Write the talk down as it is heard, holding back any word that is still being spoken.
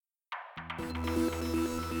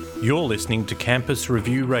You're listening to Campus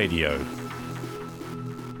Review Radio.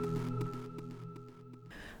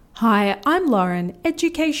 Hi, I'm Lauren,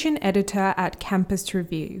 Education Editor at Campus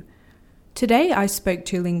Review. Today I spoke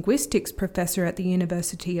to Linguistics Professor at the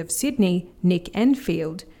University of Sydney, Nick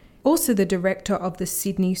Enfield, also the Director of the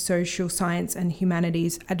Sydney Social Science and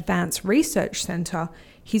Humanities Advanced Research Centre.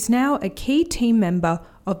 He's now a key team member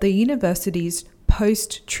of the university's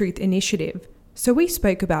Post-Truth Initiative, so we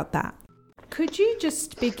spoke about that. Could you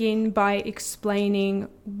just begin by explaining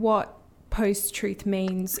what post-truth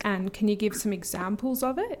means, and can you give some examples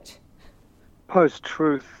of it?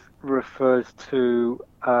 Post-truth refers to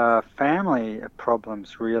family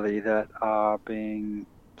problems, really, that are being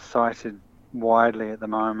cited widely at the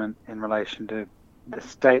moment in relation to the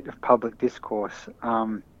state of public discourse.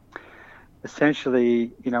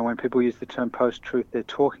 Essentially, when people use the term post-truth, they're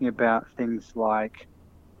talking about things like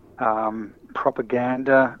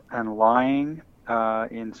propaganda and lying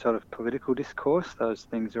in sort of political discourse. Those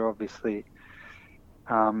things are obviously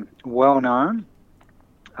well known.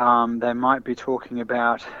 They might be talking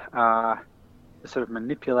about the sort of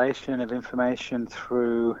manipulation of information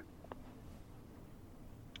through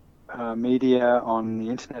media on the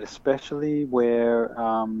internet, especially where,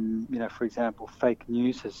 for example, fake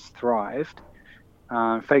news has thrived.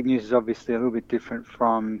 Fake news is obviously a little bit different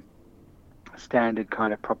from standard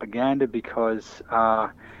kind of propaganda because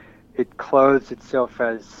it clothes itself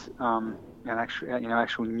as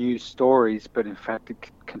actual news stories, but in fact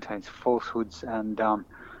it contains falsehoods, and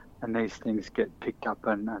these things get picked up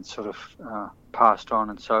and sort of passed on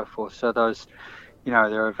and so forth. So those,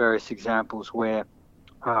 there are various examples where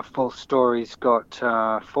false stories got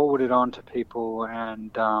forwarded on to people,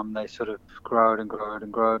 and they sort of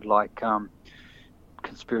growed like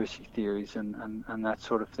conspiracy theories and that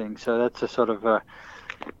sort of thing. So that's a sort of a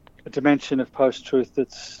dimension of post-truth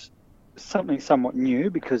that's something somewhat new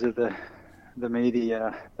because of the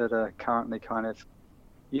media that are currently kind of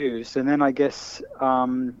used. And then I guess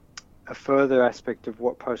a further aspect of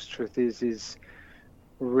what post-truth is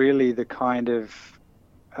really the kind of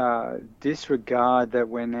disregard that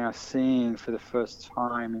we're now seeing for the first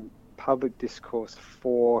time in public discourse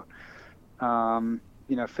for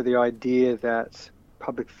the idea that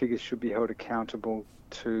public figures should be held accountable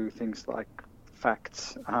to things like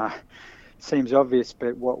facts. Seems obvious,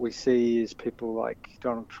 but what we see is people like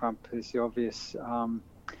Donald Trump, who's the obvious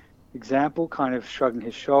example, kind of shrugging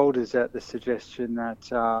his shoulders at the suggestion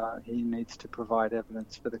that he needs to provide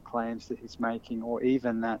evidence for the claims that he's making, or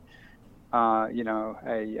even that a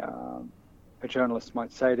journalist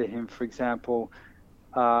might say to him, for example,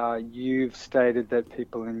 you've stated that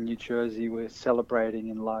people in New Jersey were celebrating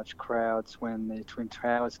in large crowds when the Twin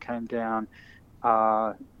Towers came down.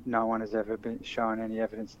 No one has ever been shown any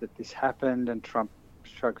evidence that this happened. And Trump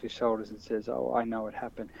shrugs his shoulders and says, "Oh, I know it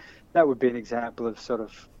happened." That would be an example of sort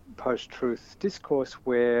of post-truth discourse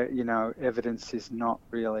where, evidence is not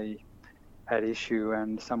really at issue,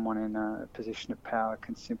 and someone in a position of power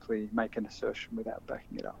can simply make an assertion without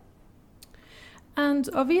backing it up. And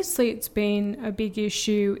obviously it's been a big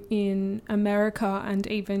issue in America and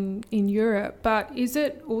even in Europe, but is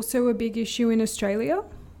it also a big issue in Australia?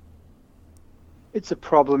 It's a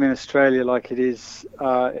problem in Australia like it is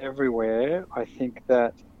everywhere. I think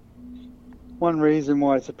that one reason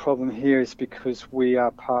why it's a problem here is because we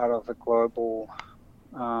are part of a global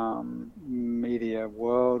media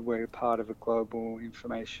world. We're part of a global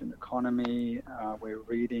information economy. We're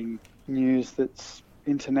reading news that's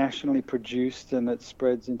internationally produced and that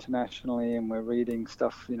spreads internationally, and we're reading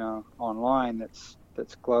stuff, online that's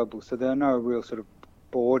global. So there are no real sort of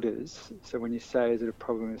borders. So when you say, is it a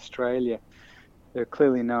problem in Australia, there are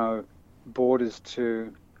clearly no borders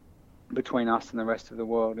between us and the rest of the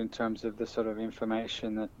world in terms of the sort of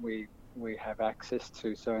information that we have access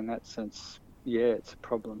to. So in that sense, yeah, it's a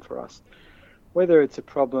problem for us. Whether it's a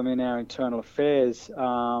problem in our internal affairs,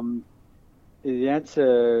 the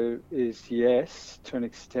answer is yes, to an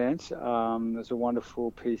extent. There's a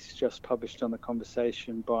wonderful piece just published on The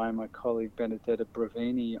Conversation by my colleague Benedetta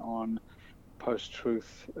Bravini on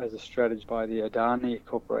post-truth as a strategy by the Adani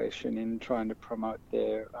Corporation in trying to promote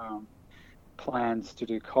their plans to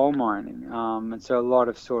do coal mining. And so a lot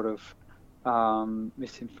of sort of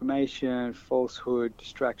misinformation, falsehood,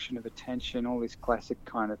 distraction of attention, all these classic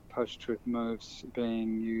kind of post-truth moves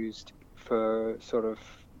being used for sort of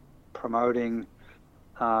promoting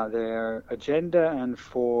their agenda and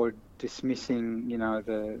for dismissing,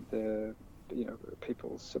 the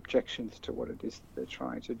people's objections to what it is that they're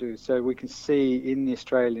trying to do. So we can see in the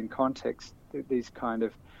Australian context these kind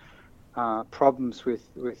of problems with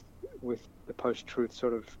the post-truth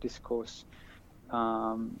sort of discourse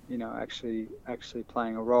actually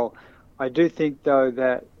playing a role. I do think, though,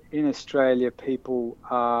 that in Australia, people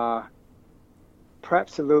are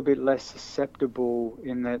perhaps a little bit less susceptible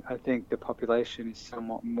in that I think the population is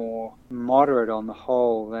somewhat more moderate on the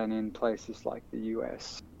whole than in places like the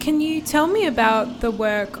US. Can you tell me about the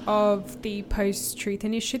work of the Post-Truth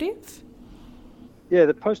Initiative? Yeah,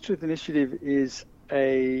 the Post-Truth Initiative is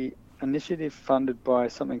a initiative funded by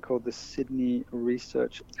something called the Sydney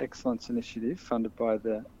Research Excellence Initiative, funded by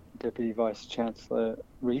the Deputy Vice-Chancellor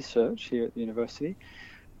Research here at the university.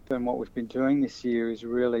 And what we've been doing this year is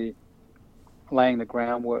really laying the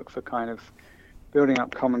groundwork for kind of building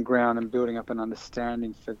up common ground and building up an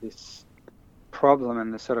understanding for this problem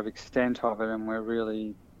and the sort of extent of it. And we're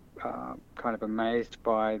really kind of amazed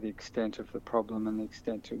by the extent of the problem and the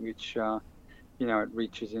extent to which it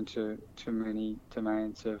reaches into too many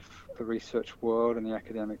domains of the research world and the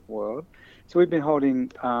academic world. So we've been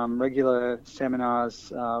holding regular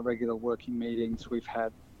seminars, regular working meetings. We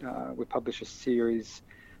publish a series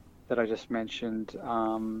that I just mentioned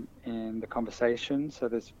in the conversation. So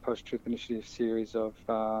there's a Post-Truth Initiative series of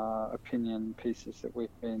opinion pieces that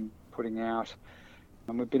we've been putting out.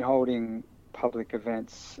 And we've been holding public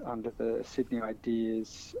events under the Sydney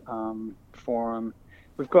Ideas Forum.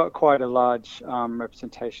 We've got quite a large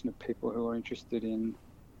representation of people who are interested in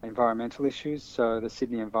environmental issues. So the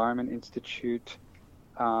Sydney Environment Institute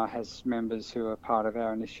has members who are part of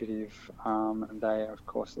our initiative, and they are, of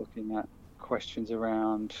course, looking at questions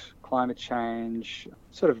around climate change,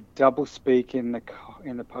 sort of doublespeak in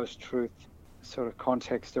the post-truth sort of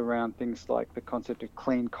context around things like the concept of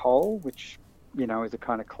clean coal, which is a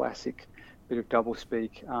kind of classic bit of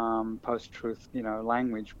doublespeak post-truth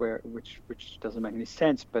language which doesn't make any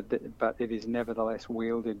sense, but it is nevertheless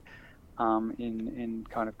wielded in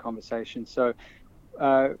kind of conversation. So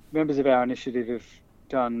members of our initiative have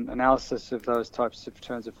done analysis of those types of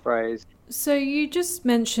turns of phrase. So you just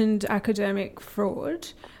mentioned academic fraud.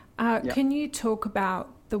 Can you talk about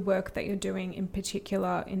the work that you're doing in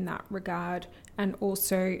particular in that regard, and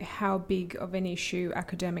also how big of an issue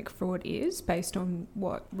academic fraud is based on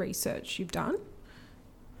what research you've done?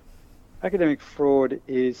 Academic fraud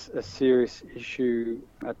is a serious issue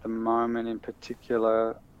at the moment, in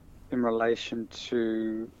particular in relation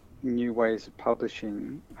to new ways of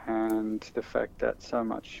publishing and the fact that so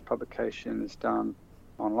much publication is done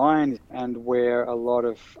online, and where a lot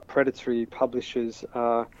of predatory publishers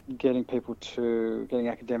are getting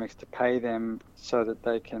academics to pay them so that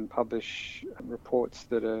they can publish reports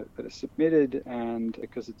that are submitted. And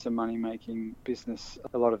because it's a money-making business,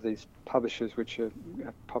 a lot of these publishers which have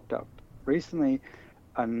popped up recently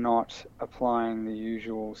are not applying the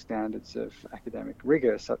usual standards of academic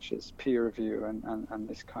rigor, such as peer review and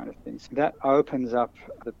this kind of thing. So that opens up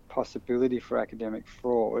the possibility for academic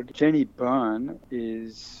fraud. Jenny Byrne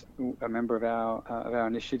is a member of our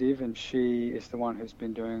initiative, and she is the one who's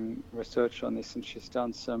been doing research on this, and she's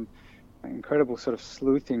done some incredible sort of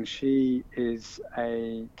sleuthing. She is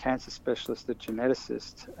a cancer specialist, a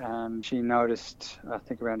geneticist, and she noticed, I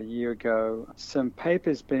think around a year ago, some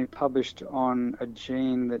papers being published on a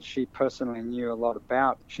gene that she personally knew a lot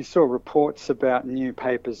about. She saw reports about new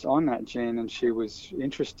papers on that gene, and she was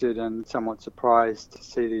interested and somewhat surprised to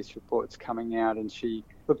see these reports coming out, and she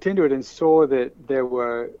looked into it and saw that there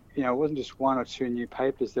were, it wasn't just one or two new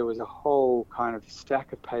papers, there was a whole kind of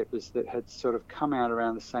stack of papers that had sort of come out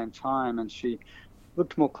around the same time, and she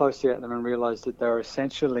looked more closely at them and realized that they were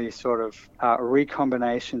essentially sort of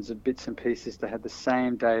recombinations of bits and pieces that had the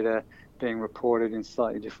same data being reported in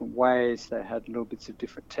slightly different ways. They had little bits of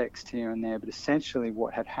different text here and there, but essentially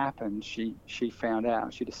what had happened, she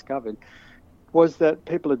discovered, was that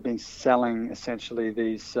people had been selling essentially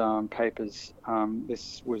these papers.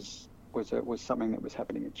 This was something that was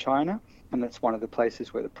happening in China, and that's one of the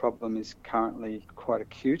places where the problem is currently quite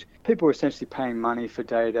acute. People were essentially paying money for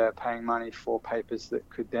data, paying money for papers that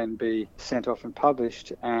could then be sent off and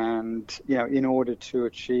published, and in order to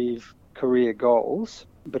achieve career goals.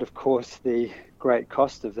 But of course, the great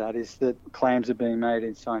cost of that is that claims are being made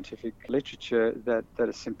in scientific literature that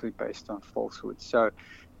are simply based on falsehood. So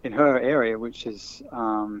in her area, which is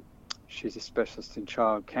she's a specialist in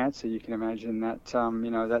child cancer, you can imagine that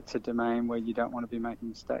that's a domain where you don't want to be making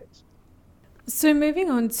mistakes. So moving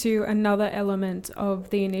on to another element of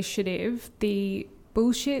the initiative, the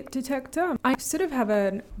bullshit detector. I sort of have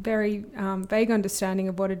a very vague understanding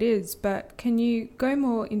of what it is, but can you go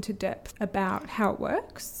more into depth about how it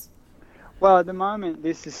works? Well, at the moment,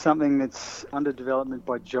 this is something that's under development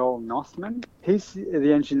by Joel Nothman. He's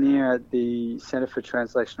the engineer at the Centre for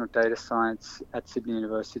Translational Data Science at Sydney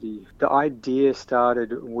University. The idea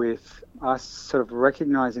started with us sort of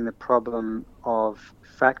recognizing the problem of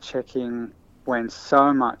fact-checking when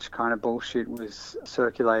so much kind of bullshit was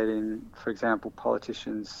circulating, for example,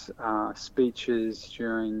 politicians' speeches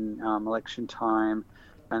during election time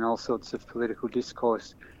and all sorts of political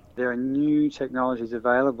discourse. There are new technologies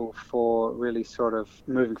available for really sort of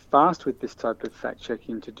moving fast with this type of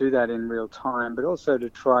fact-checking, to do that in real time, but also to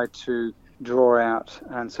try to draw out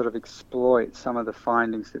and sort of exploit some of the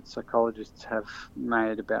findings that psychologists have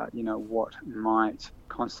made about, what might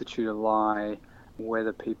constitute a lie,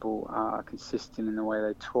 whether people are consistent in the way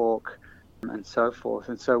they talk, and so forth.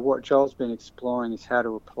 And so what Joel's been exploring is how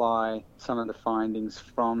to apply some of the findings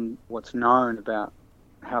from what's known about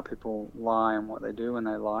how people lie and what they do when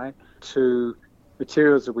they lie to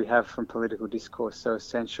materials that we have from political discourse. So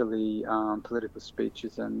essentially political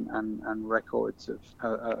speeches and records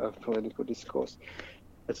of political discourse.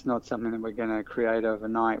 It's not something that we're going to create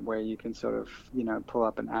overnight where you can sort of, pull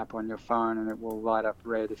up an app on your phone and it will light up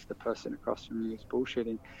red if the person across from you is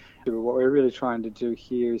bullshitting. What we're really trying to do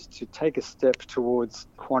here is to take a step towards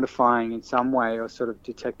quantifying in some way, or sort of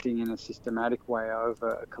detecting in a systematic way over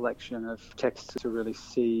a collection of texts, to really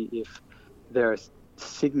see if there are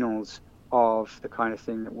signals of the kind of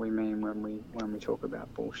thing that we mean when we talk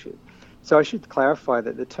about bullshit. So I should clarify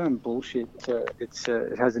that the term bullshit,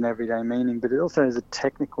 it has an everyday meaning, but it also has a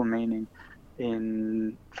technical meaning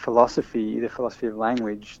in philosophy, the philosophy of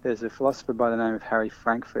language. There's a philosopher by the name of Harry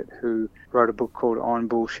Frankfurt who wrote a book called On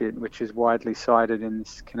Bullshit, which is widely cited in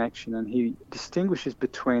this connection, and he distinguishes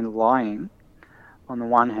between lying on the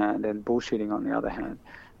one hand and bullshitting on the other hand.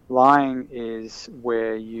 Lying is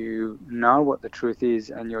where you know what the truth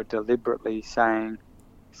is and you're deliberately saying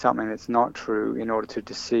something that's not true in order to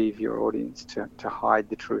deceive your audience, to hide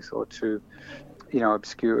the truth or to,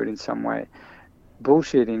 obscure it in some way.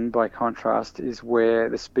 Bullshitting, by contrast, is where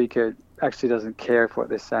the speaker actually doesn't care if what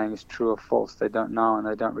they're saying is true or false. They don't know and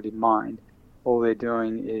they don't really mind. All they're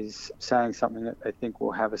doing is saying something that they think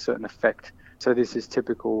will have a certain effect. So this is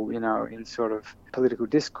typical, in sort of political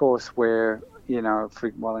discourse where, in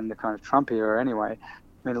the kind of Trump era anyway,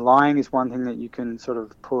 lying is one thing that you can sort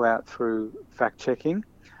of pull out through fact-checking.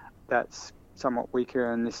 That's somewhat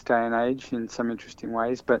weaker in this day and age in some interesting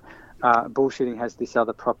ways, but bullshitting has this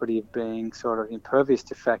other property of being sort of impervious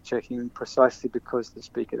to fact-checking, precisely because the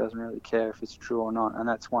speaker doesn't really care if it's true or not, and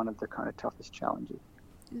that's one of the kind of toughest challenges.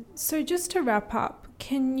 So just to wrap up,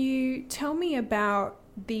 can you tell me about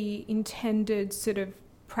the intended sort of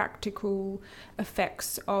practical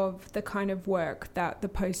effects of the kind of work that the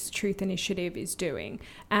Post-Truth Initiative is doing,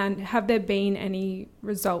 and have there been any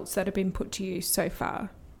results that have been put to use so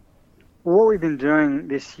far? What we've been doing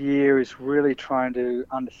this year is really trying to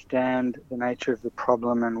understand the nature of the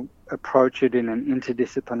problem and approach it in an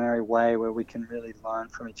interdisciplinary way where we can really learn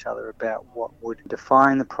from each other about what would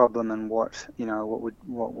define the problem and what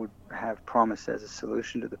would have promise as a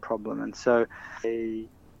solution to the problem. And so a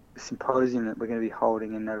symposium that we're going to be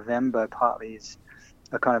holding in November partly is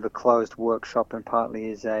a kind of a closed workshop and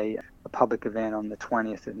partly is a public event on the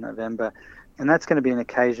 20th of November. And that's going to be an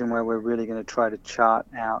occasion where we're really going to try to chart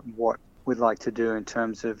out what we'd like to do in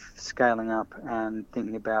terms of scaling up and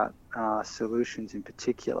thinking about solutions in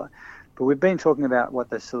particular. But we've been talking about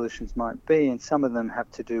what the solutions might be, and some of them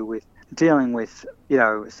have to do with dealing with,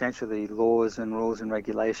 essentially laws and rules and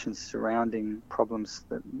regulations surrounding problems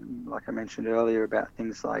that, like I mentioned earlier, about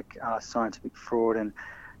things like scientific fraud and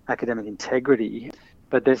academic integrity.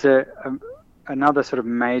 But there's another sort of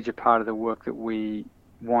major part of the work that we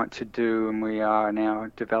want to do and we are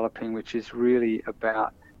now developing, which is really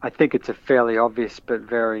about, I think it's a fairly obvious but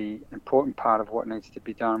very important part of what needs to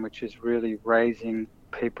be done, which is really raising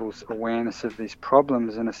people's awareness of these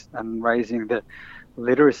problems and raising the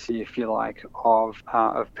literacy, if you like, of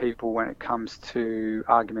people when it comes to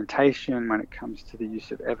argumentation, when it comes to the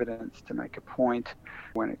use of evidence to make a point,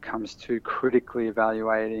 when it comes to critically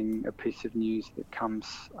evaluating a piece of news that comes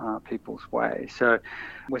people's way. So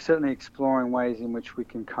we're certainly exploring ways in which we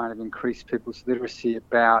can kind of increase people's literacy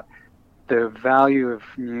about the value of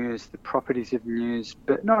news, the properties of news,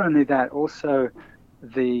 but not only that, also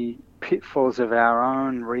the pitfalls of our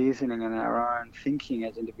own reasoning and our own thinking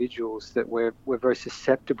as individuals, that we're very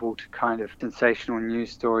susceptible to kind of sensational news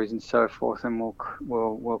stories and so forth, and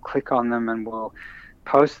we'll click on them and we'll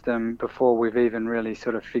post them before we've even really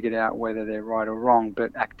sort of figured out whether they're right or wrong,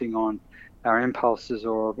 but acting on our impulses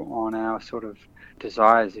or on our sort of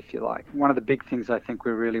desires, if you like. One of the big things I think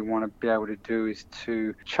we really want to be able to do is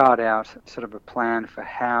to chart out sort of a plan for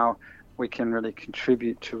how we can really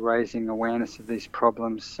contribute to raising awareness of these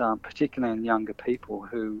problems, particularly in younger people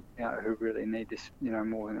who really need this,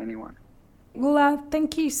 more than anyone. Well,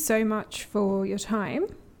 thank you so much for your time.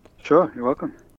 Sure, you're welcome.